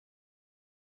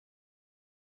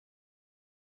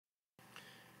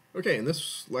Okay, in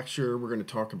this lecture, we're going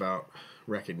to talk about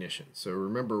recognition. So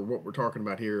remember, what we're talking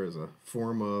about here is a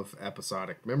form of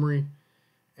episodic memory.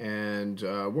 And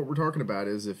what we're talking about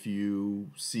is if you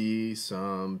see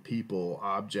some people,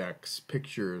 objects,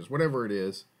 pictures, whatever it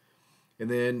is,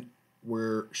 and then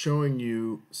we're showing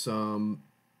you some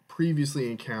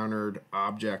previously encountered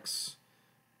objects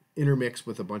intermixed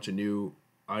with a bunch of new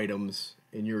items,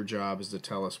 and your job is to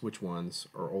tell us which ones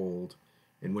are old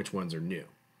and which ones are new.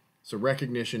 So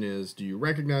recognition is, do you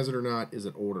recognize it or not? Is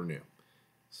it old or new?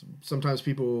 Sometimes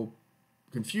people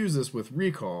confuse this with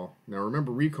recall. Now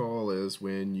remember, recall is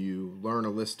when you learn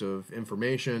a list of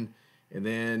information and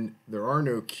then there are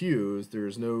no cues,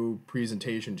 there's no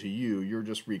presentation to you, you're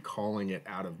just recalling it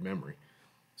out of memory.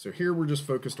 So here we're just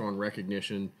focused on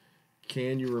recognition.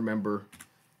 Can you remember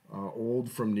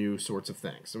old from new sorts of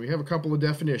things? So we have a couple of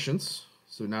definitions.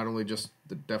 So not only just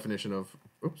the definition of,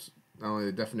 not only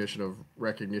the definition of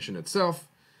recognition itself,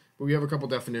 but we have a couple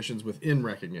definitions within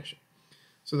recognition.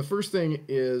 So the first thing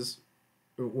is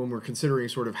when we're considering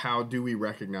sort of how do we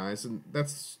recognize, and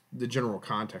that's the general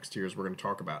context here, is we're going to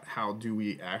talk about how do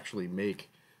we actually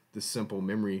make this simple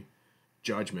memory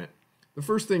judgment. The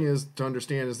first thing is to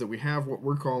understand is that we have what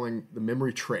we're calling the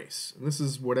memory trace, and this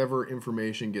is whatever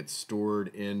information gets stored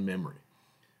in memory.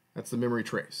 That's the memory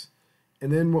trace.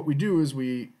 And then what we do is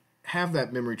we have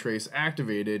that memory trace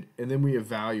activated, and then we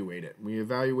evaluate it. We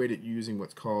evaluate it using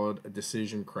what's called a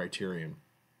decision criterion.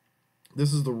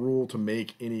 This is the rule to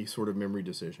make any sort of memory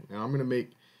decision. Now I'm going to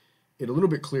make it a little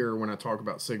bit clearer when I talk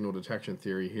about signal detection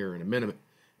theory here in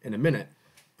a minute,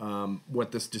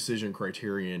 what this decision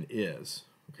criterion is.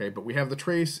 Okay, but we have the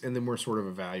trace, and then we're sort of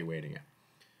evaluating it.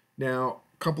 Now,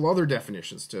 a couple other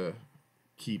definitions to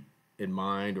keep in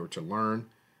mind or to learn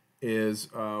is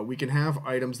we can have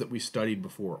items that we studied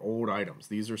before, old items.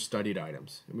 These are studied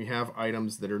items. And we have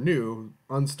items that are new,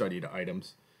 unstudied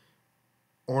items,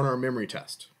 on our memory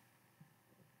test.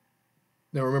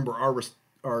 Now remember,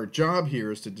 our job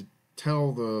here is to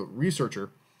tell the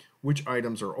researcher which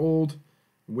items are old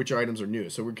and which items are new.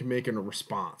 So we can make a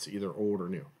response, either old or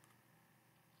new.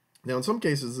 Now in some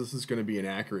cases, this is going to be an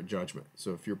accurate judgment.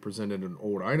 So if you're presented an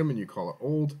old item and you call it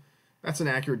old, that's an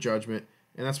accurate judgment,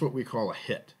 and that's what we call a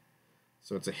hit.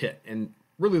 So it's a hit. And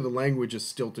really the language is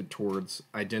stilted towards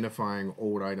identifying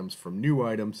old items from new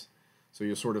items. So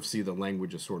you'll sort of see the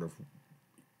language is sort of,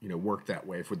 work that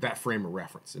way with that frame of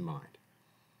reference in mind.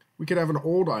 We could have an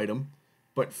old item,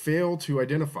 but fail to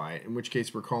identify it, in which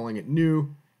case we're calling it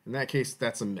new. In that case,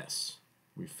 that's a miss.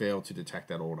 We fail to detect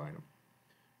that old item.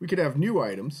 We could have new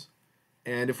items,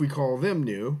 and if we call them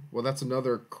new, well, that's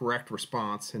another correct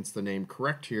response, hence the name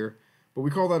correct here, but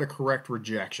we call that a correct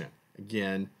rejection.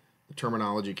 Again, the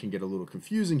terminology can get a little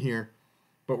confusing here,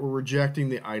 but we're rejecting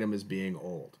the item as being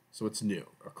old. So it's new,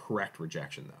 a correct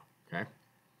rejection though, okay?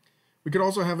 We could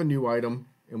also have a new item,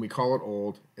 and we call it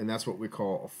old, and that's what we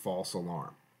call a false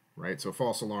alarm, right? So a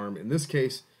false alarm in this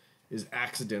case is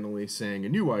accidentally saying a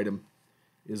new item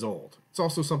is old. It's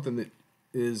also something that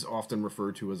is often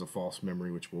referred to as a false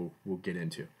memory, which we'll get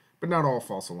into. But not all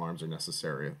false alarms are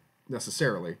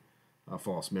necessarily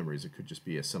false memories. It could just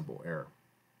be a simple error.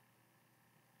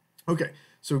 Okay,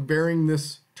 so bearing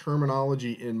this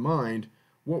terminology in mind,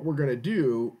 what we're going to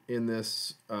do in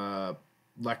this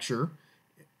lecture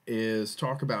is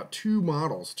talk about two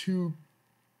models, two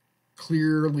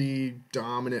clearly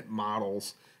dominant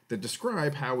models that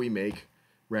describe how we make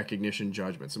recognition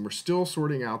judgments. And we're still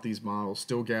sorting out these models,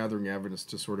 still gathering evidence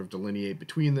to sort of delineate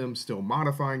between them, still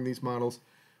modifying these models.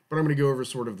 But I'm going to go over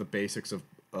sort of the basics of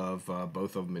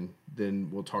both of them, and then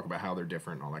we'll talk about how they're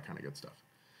different and all that kind of good stuff.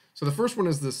 So the first one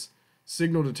is this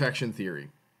signal detection theory.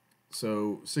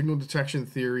 So signal detection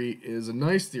theory is a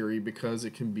nice theory because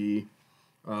it can be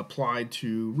applied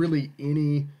to really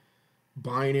any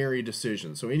binary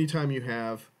decision. So anytime you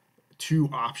have two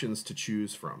options to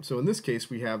choose from. So in this case,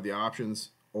 we have the options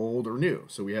old or new.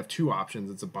 So we have two options.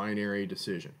 It's a binary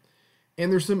decision.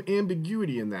 And there's some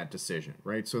ambiguity in that decision,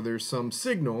 right? So there's some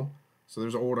signal. So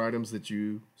there's old items that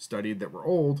you studied that were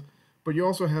old, but you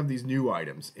also have these new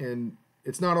items. And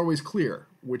it's not always clear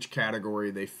which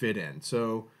category they fit in.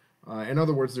 So in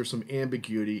other words, there's some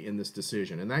ambiguity in this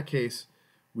decision. In that case,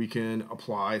 we can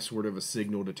apply sort of a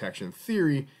signal detection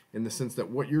theory in the sense that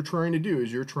what you're trying to do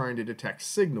is you're trying to detect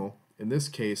signal, in this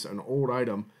case, an old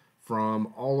item,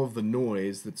 from all of the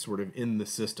noise that's sort of in the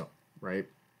system, right?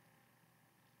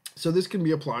 So this can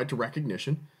be applied to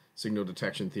recognition, signal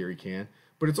detection theory can,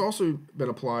 but it's also been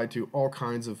applied to all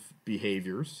kinds of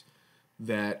behaviors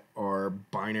that are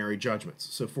binary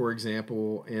judgments. So for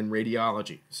example, in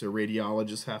radiology, so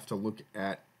radiologists have to look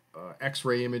at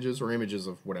X-ray images or images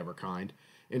of whatever kind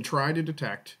and try to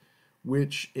detect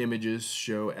which images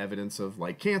show evidence of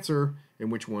like cancer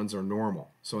and which ones are normal.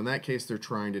 So in that case, they're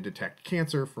trying to detect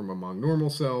cancer from among normal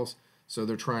cells. So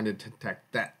they're trying to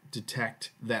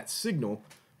detect that signal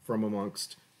from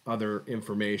amongst other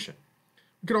information.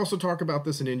 We could also talk about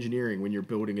this in engineering when you're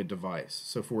building a device.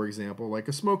 So for example, like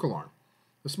a smoke alarm.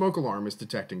 The smoke alarm is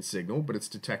detecting signal, but it's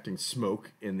detecting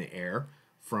smoke in the air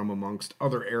from amongst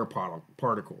other air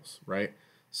particles, right?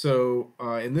 So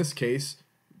in this case,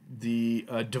 the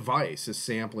device is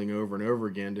sampling over and over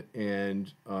again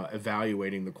and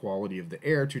evaluating the quality of the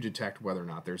air to detect whether or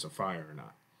not there's a fire or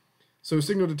not. So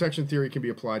signal detection theory can be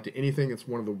applied to anything. It's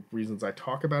one of the reasons I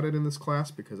talk about it in this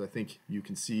class, because I think you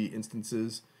can see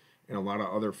instances in a lot of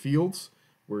other fields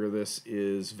where this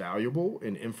is valuable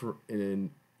and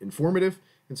informative,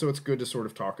 and so it's good to sort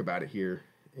of talk about it here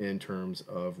in terms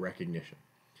of recognition.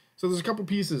 So there's a couple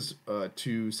pieces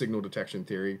to signal detection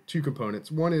theory, two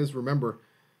components. One is, remember,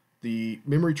 the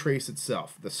memory trace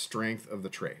itself, the strength of the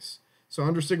trace. So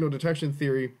under signal detection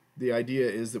theory, the idea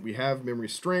is that we have memory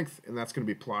strength, and that's going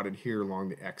to be plotted here along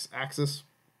the x-axis.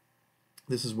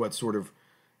 This is what's sort of,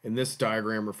 in this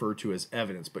diagram, referred to as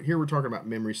evidence. But here we're talking about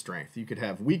memory strength. You could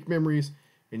have weak memories,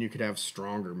 and you could have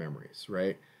stronger memories,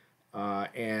 right?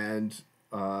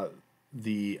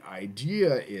 The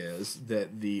idea is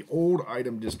that the old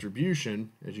item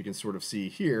distribution, as you can sort of see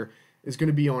here, is going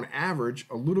to be on average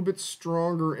a little bit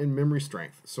stronger in memory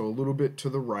strength, so a little bit to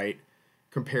the right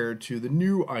compared to the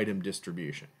new item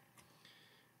distribution.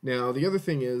 Now the other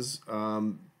thing is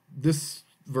this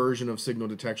version of signal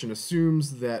detection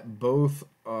assumes that both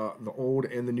the old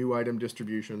and the new item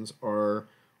distributions are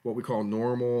what we call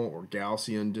normal or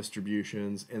Gaussian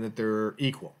distributions, and that they're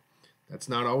equal. That's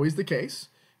not always the case,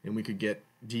 and we could get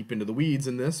deep into the weeds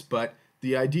in this, but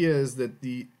the idea is that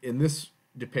in this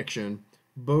depiction,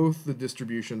 both the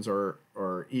distributions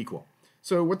are equal.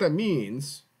 So what that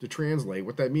means, to translate,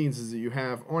 what that means is that you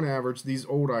have, on average, these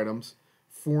old items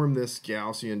form this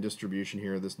Gaussian distribution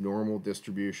here, this normal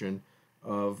distribution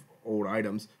of old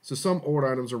items. So some old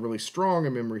items are really strong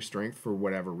in memory strength for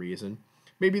whatever reason.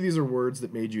 Maybe these are words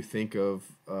that made you think of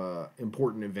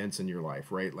important events in your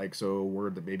life, right? Like, so a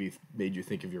word that maybe made you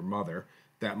think of your mother,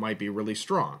 that might be really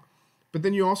strong. But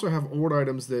then you also have old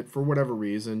items that, for whatever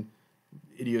reason,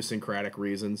 idiosyncratic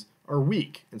reasons, are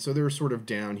weak, and so they're sort of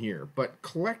down here. But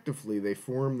collectively, they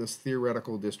form this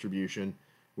theoretical distribution,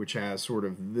 which has sort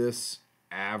of this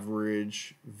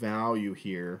average value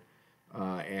here,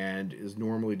 and is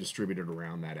normally distributed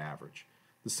around that average.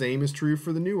 The same is true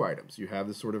for the new items. You have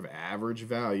this sort of average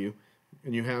value,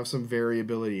 and you have some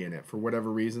variability in it. For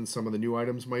whatever reason, some of the new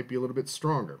items might be a little bit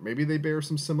stronger. Maybe they bear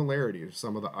some similarity to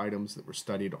some of the items that were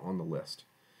studied on the list.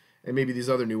 And maybe these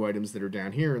other new items that are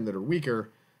down here and that are weaker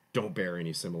don't bear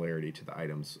any similarity to the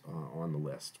items on the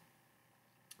list.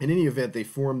 In any event, they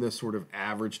form this sort of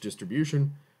average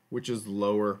distribution, which is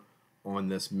lower on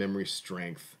this memory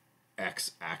strength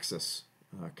x-axis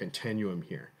continuum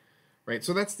here, right?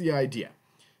 So that's the idea.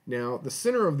 Now, the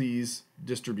center of these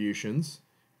distributions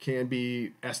can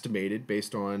be estimated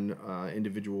based on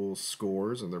individual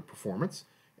scores and their performance,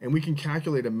 and we can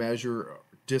calculate a measure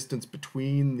distance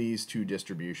between these two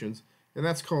distributions, and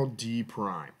that's called d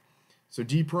prime. So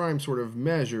d prime sort of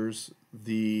measures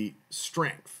the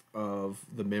strength of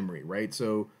the memory, right?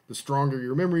 So the stronger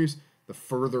your memories, the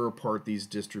further apart these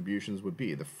distributions would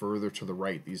be, the further to the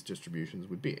right these distributions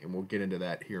would be, and we'll get into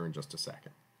that here in just a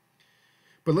second.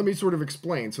 But let me sort of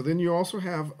explain. So then you also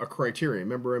have a criterion.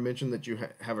 Remember I mentioned that you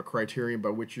have a criterion by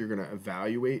which you're going to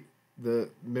evaluate the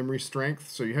memory strength.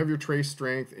 So you have your trace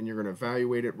strength, and you're going to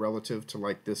evaluate it relative to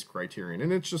like this criterion.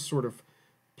 And it's just sort of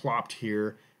plopped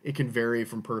here. It can vary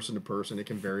from person to person. It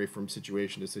can vary from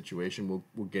situation to situation.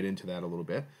 We'll get into that a little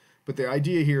bit. But the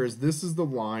idea here is this is the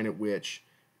line at which,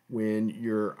 when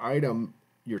your item,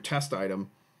 your test item,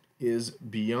 is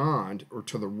beyond or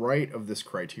to the right of this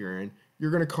criterion,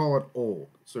 you're going to call it old.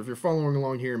 So if you're following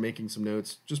along here and making some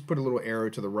notes, just put a little arrow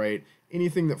to the right.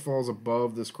 Anything that falls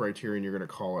above this criterion, you're going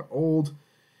to call it old.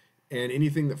 And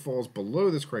anything that falls below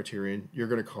this criterion, you're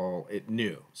going to call it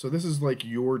new. So this is like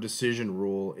your decision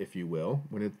rule, if you will.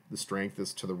 When the strength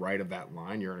is to the right of that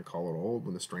line, you're going to call it old.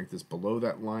 When the strength is below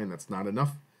that line, that's not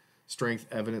enough strength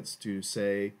evidence to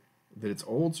say that it's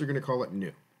old, so you're going to call it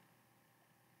new.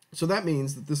 So that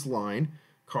means that this line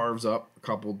carves up a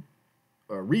couple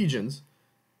regions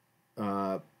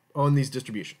on these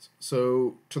distributions.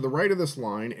 So to the right of this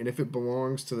line, and if it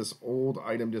belongs to this old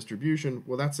item distribution,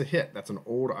 well, that's a hit. That's an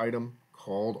old item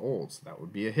called old, so that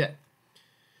would be a hit.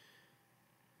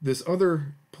 This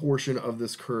other portion of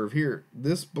this curve here,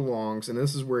 this belongs, and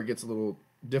this is where it gets a little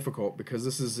difficult because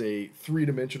this is a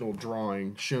three-dimensional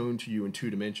drawing shown to you in 2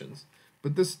 dimensions.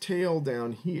 But this tail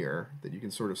down here that you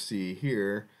can sort of see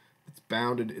here, it's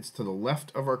bounded, it's to the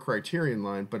left of our criterion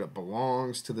line, but it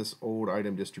belongs to this old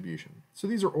item distribution. So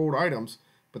these are old items,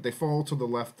 but they fall to the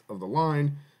left of the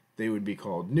line. They would be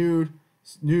called new,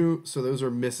 so those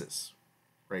are misses,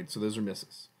 right? So those are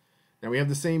misses. Now we have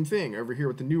the same thing over here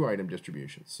with the new item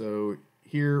distribution. So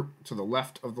here to the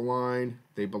left of the line,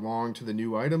 they belong to the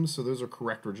new items, so those are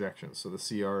correct rejections. So the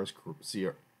CR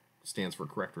stands for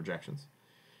correct rejections.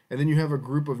 And then you have a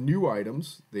group of new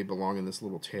items. They belong in this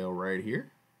little tail right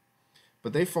here,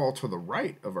 but they fall to the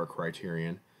right of our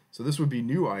criterion. So this would be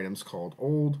new items called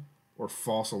old or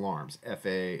false alarms.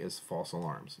 FA is false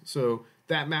alarms. So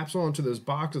that maps onto those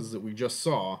boxes that we just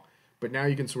saw, but now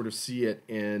you can sort of see it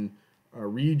in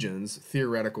regions,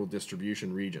 theoretical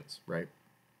distribution regions, right?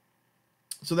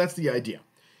 So that's the idea.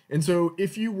 And so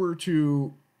if you were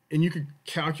to, and you could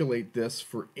calculate this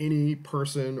for any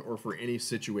person or for any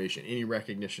situation, any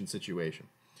recognition situation.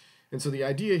 And so the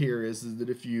idea here is that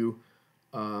if you,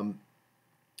 and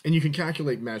you can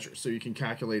calculate measures. So you can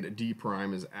calculate a D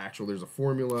prime as actual. There's a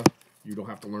formula. You don't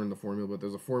have to learn the formula, but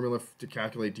there's a formula to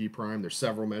calculate D prime. There's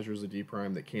several measures of D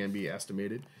prime that can be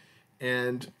estimated.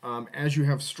 And as you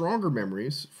have stronger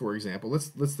memories, for example, let's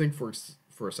think for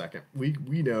a second.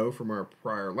 We know from our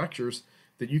prior lectures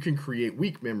that you can create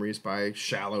weak memories by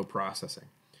shallow processing.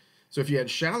 So if you had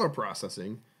shallow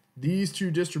processing, these two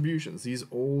distributions, these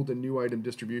old and new item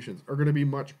distributions, are going to be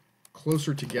much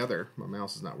closer together. My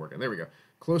mouse is not working. There we go.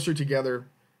 Closer together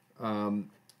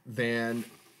than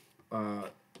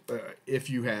if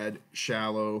you had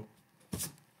shallow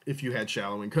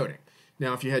encoding.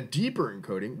 Now, if you had deeper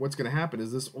encoding, what's going to happen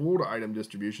is this old item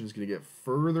distribution is going to get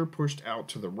further pushed out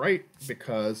to the right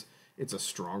because it's a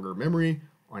stronger memory.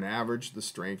 On average, the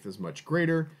strength is much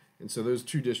greater, and so those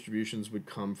two distributions would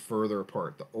come further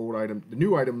apart. The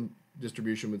new item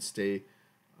distribution would stay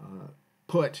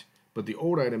put, but the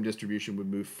old item distribution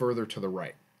would move further to the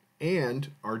right,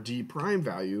 and our D prime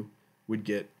value would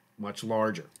get much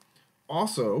larger.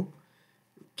 Also,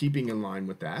 keeping in line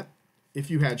with that, if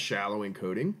you had shallow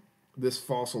encoding, this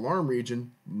false alarm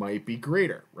region might be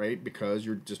greater, right? Because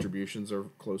your distributions are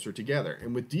closer together.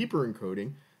 And with deeper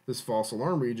encoding, this false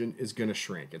alarm region is going to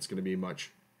shrink. It's going to be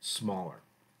much smaller,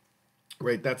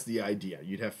 right? That's the idea.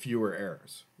 You'd have fewer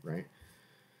errors, right?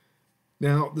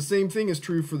 Now, the same thing is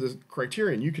true for the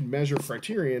criterion. You can measure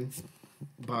criterion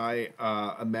by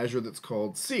a measure that's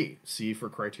called C for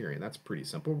criterion. That's pretty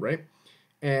simple, right?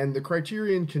 And the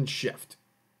criterion can shift.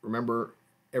 Remember,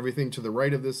 everything to the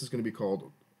right of this is going to be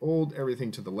called old.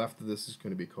 Everything to the left of this is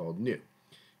going to be called new.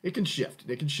 It can shift.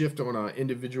 It can shift on an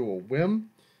individual whim.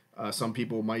 Some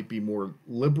people might be more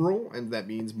liberal, and that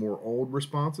means more old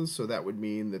responses. So that would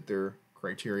mean that their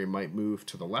criterion might move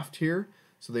to the left here.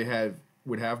 So they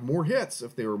would have more hits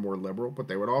if they were more liberal, but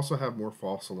they would also have more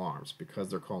false alarms because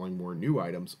they're calling more new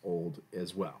items old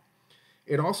as well.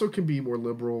 It also can be more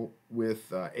liberal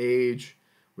with age,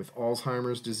 with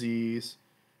Alzheimer's disease.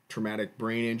 Traumatic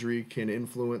brain injury can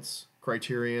influence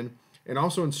criterion, and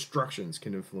also instructions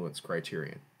can influence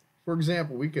criterion. For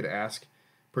example, we could ask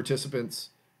participants,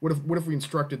 what if we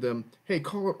instructed them, hey,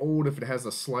 call it old if it has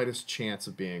the slightest chance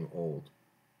of being old?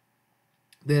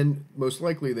 Then most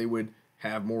likely they would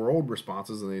have more old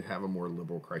responses and they'd have a more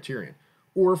liberal criterion.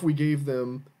 Or if we gave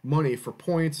them money for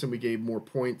points and we gave more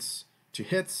points to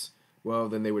hits, well,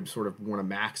 then they would sort of want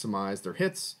to maximize their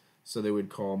hits, so they would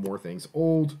call more things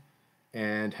old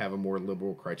and have a more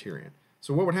liberal criterion.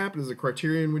 So what would happen is the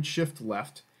criterion would shift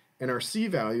left, and our C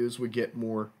values would get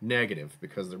more negative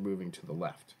because they're moving to the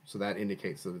left. So that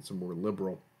indicates that it's a more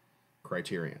liberal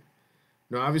criterion.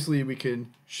 Now, obviously, we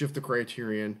can shift the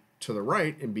criterion to the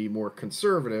right and be more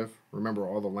conservative. Remember,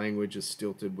 all the language is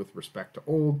stilted with respect to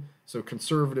old. So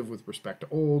conservative with respect to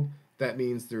old, that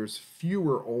means there's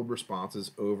fewer old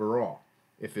responses overall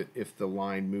if the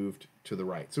line moved to the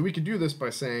right. So we could do this by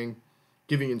saying,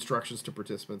 giving instructions to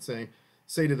participants,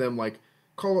 say to them, like,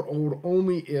 call it old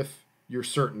only if you're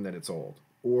certain that it's old,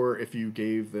 or if you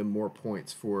gave them more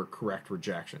points for correct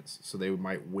rejections. So they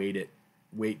might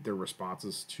weight their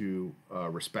responses to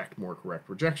respect more correct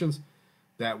rejections.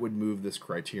 That would move this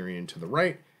criterion to the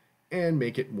right and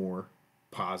make it more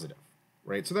positive,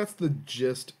 right? So that's the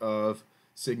gist of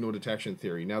signal detection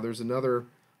theory. Now there's another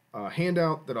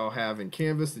handout that I'll have in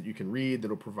Canvas that you can read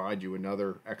that'll provide you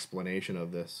another explanation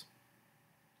of this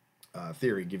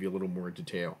theory, give you a little more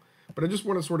detail. But I just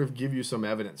want to sort of give you some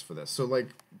evidence for this. So like,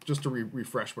 just to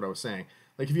refresh what I was saying,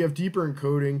 like if you have deeper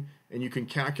encoding and you can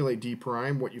calculate D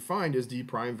prime, what you find is D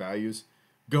prime values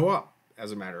go up,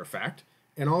 as a matter of fact.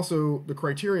 And also the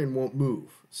criterion won't move,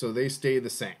 so they stay the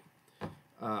same.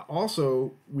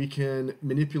 Also, we can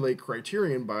manipulate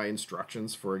criterion by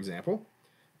instructions, for example.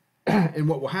 And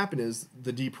what will happen is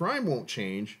the D prime won't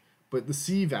change, but the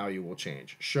C value will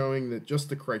change, showing that just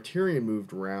the criterion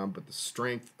moved around, but the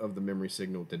strength of the memory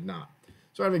signal did not.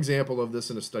 So I have an example of this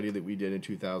in a study that we did in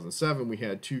 2007. We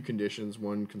had two conditions,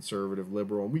 one conservative,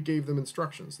 liberal, and we gave them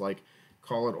instructions like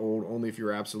call it old only if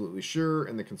you're absolutely sure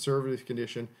in the conservative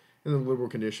condition. In the liberal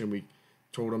condition, we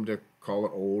told them to call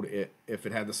it old if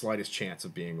it had the slightest chance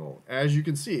of being old. As you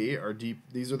can see,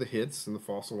 these are the hits and the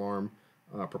false alarm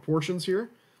proportions here.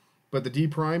 But the D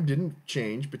prime didn't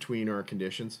change between our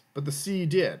conditions, but the C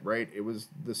did, right?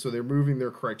 So they're moving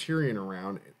their criterion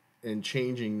around and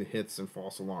changing the hits and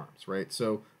false alarms, right?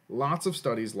 So lots of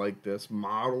studies like this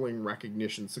modeling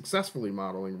recognition, successfully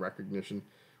modeling recognition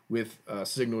with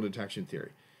signal detection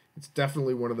theory. It's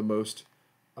definitely one of the most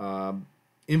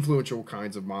influential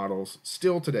kinds of models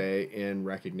still today in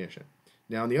recognition.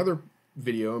 Now in the other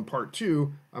video, in part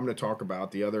 2, I'm going to talk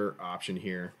about the other option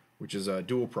here, which is a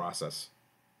dual process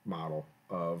model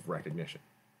of recognition.